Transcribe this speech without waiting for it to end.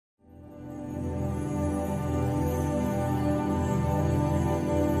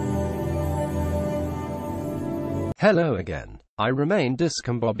Hello again. I remain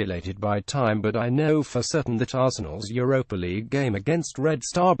discombobulated by time, but I know for certain that Arsenal's Europa League game against Red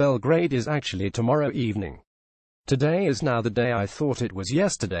Star Belgrade is actually tomorrow evening. Today is now the day I thought it was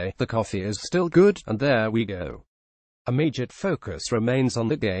yesterday. The coffee is still good, and there we go. Immediate focus remains on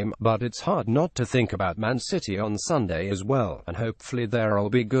the game, but it's hard not to think about Man City on Sunday as well, and hopefully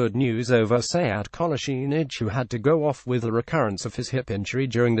there'll be good news over Sead Kolasinac, who had to go off with a recurrence of his hip injury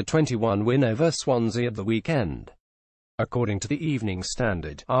during the 2-1 win over Swansea at the weekend. According to the Evening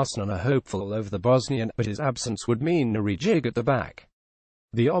Standard, Arsenal are hopeful over the Bosnian, but his absence would mean a rejig at the back.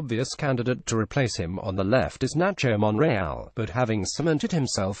 The obvious candidate to replace him on the left is Nacho Monreal, but having cemented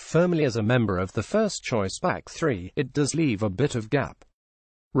himself firmly as a member of the first-choice back three, it does leave a bit of gap.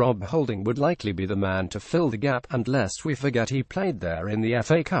 Rob Holding would likely be the man to fill the gap, and lest we forget he played there in the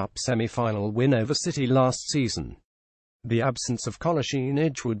FA Cup semi-final win over City last season. The absence of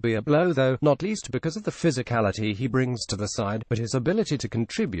Kolasinac would be a blow though, not least because of the physicality he brings to the side, but his ability to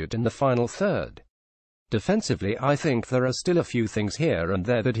contribute in the final third. Defensively, I think there are still a few things here and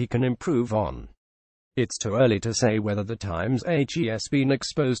there that he can improve on. It's too early to say whether the Times has been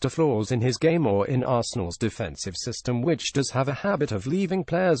exposed to flaws in his game or in Arsenal's defensive system, which does have a habit of leaving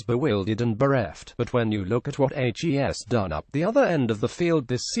players bewildered and bereft, but when you look at what has done up the other end of the field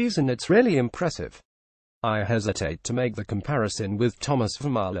this season, it's really impressive. I hesitate to make the comparison with Thomas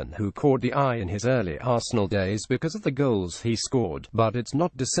Vermaelen, who caught the eye in his early Arsenal days because of the goals he scored, but it's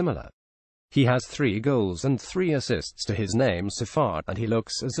not dissimilar. He has 3 goals and 3 assists to his name so far, and he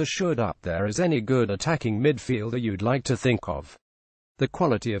looks as assured up there as any good attacking midfielder you'd like to think of. The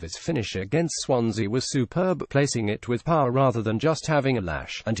quality of his finish against Swansea was superb, placing it with power rather than just having a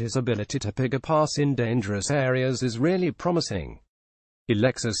lash, and his ability to pick a pass in dangerous areas is really promising.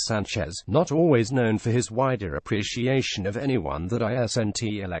 Alexis Sanchez, not always known for his wider appreciation of anyone that isn't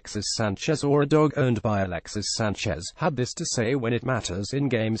Alexis Sanchez or a dog owned by Alexis Sanchez, had this to say: when it matters in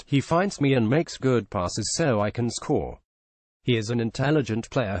games, he finds me and makes good passes so I can score. He is an intelligent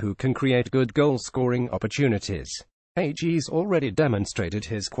player who can create good goal-scoring opportunities. He's already demonstrated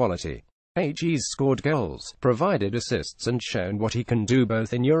his quality. He's scored goals, provided assists and shown what he can do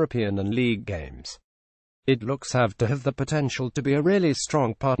both in European and league games. It looks to have the potential to be a really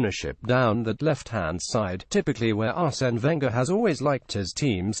strong partnership down that left-hand side, typically where Arsene Wenger has always liked his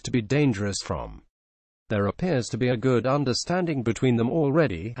teams to be dangerous from. There appears to be a good understanding between them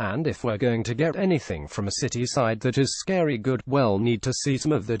already, and if we're going to get anything from a City side that is scary good, we'll need to see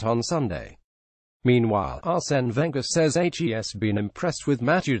some of that on Sunday. Meanwhile, Arsene Wenger says has been impressed with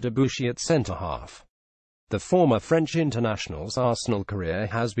Mathieu Debuchy at centre-half. The former French international's Arsenal career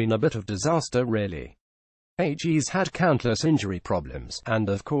has been a bit of disaster really. He's had countless injury problems, and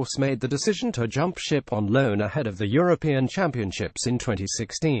of course made the decision to jump ship on loan ahead of the European Championships in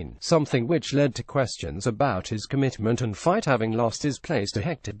 2016, something which led to questions about his commitment and fight, having lost his place to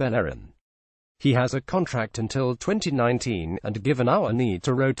Hector Bellerin. He has a contract until 2019, and given our need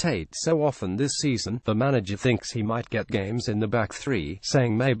to rotate so often this season, the manager thinks he might get games in the back three,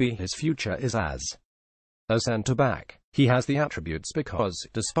 saying maybe his future is as a centre-back. He has the attributes because,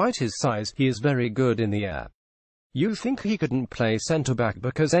 despite his size, he is very good in the air. You think he couldn't play centre-back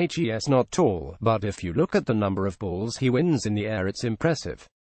because he's not tall, but if you look at the number of balls he wins in the air, it's impressive.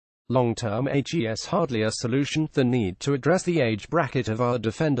 Long-term, he's hardly a solution. The need to address the age bracket of our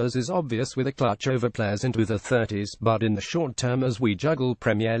defenders is obvious with a clutch over players into the 30s, but in the short term, as we juggle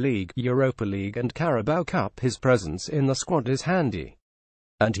Premier League, Europa League and Carabao Cup, his presence in the squad is handy.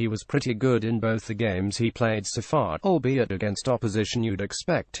 And he was pretty good in both the games he played so far, albeit against opposition you'd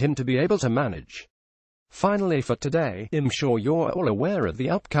expect him to be able to manage. Finally for today, I'm sure you're all aware of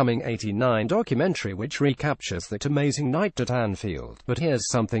the upcoming 89 documentary which recaptures that amazing night at Anfield, but here's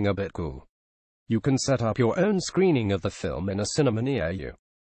something a bit cool. You can set up your own screening of the film in a cinema near you.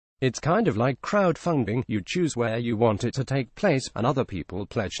 It's kind of like crowdfunding. You choose where you want it to take place, and other people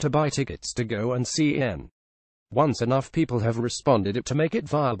pledge to buy tickets to go and see it. Once enough people have responded to make it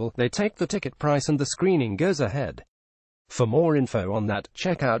viable, they take the ticket price and the screening goes ahead. For more info on that,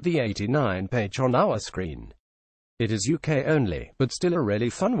 check out the 89 page on our screen. It is UK only, but still a really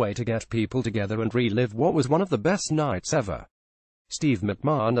fun way to get people together and relive what was one of the best nights ever. Steve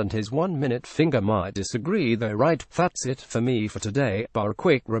McMahon and his 1-minute finger might disagree though, right? That's it for me for today, bar a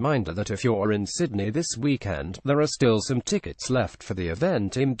quick reminder that if you're in Sydney this weekend, there are still some tickets left for the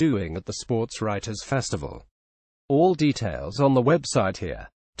event I'm doing at the Sports Writers Festival. All details on the website here.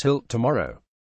 Till tomorrow.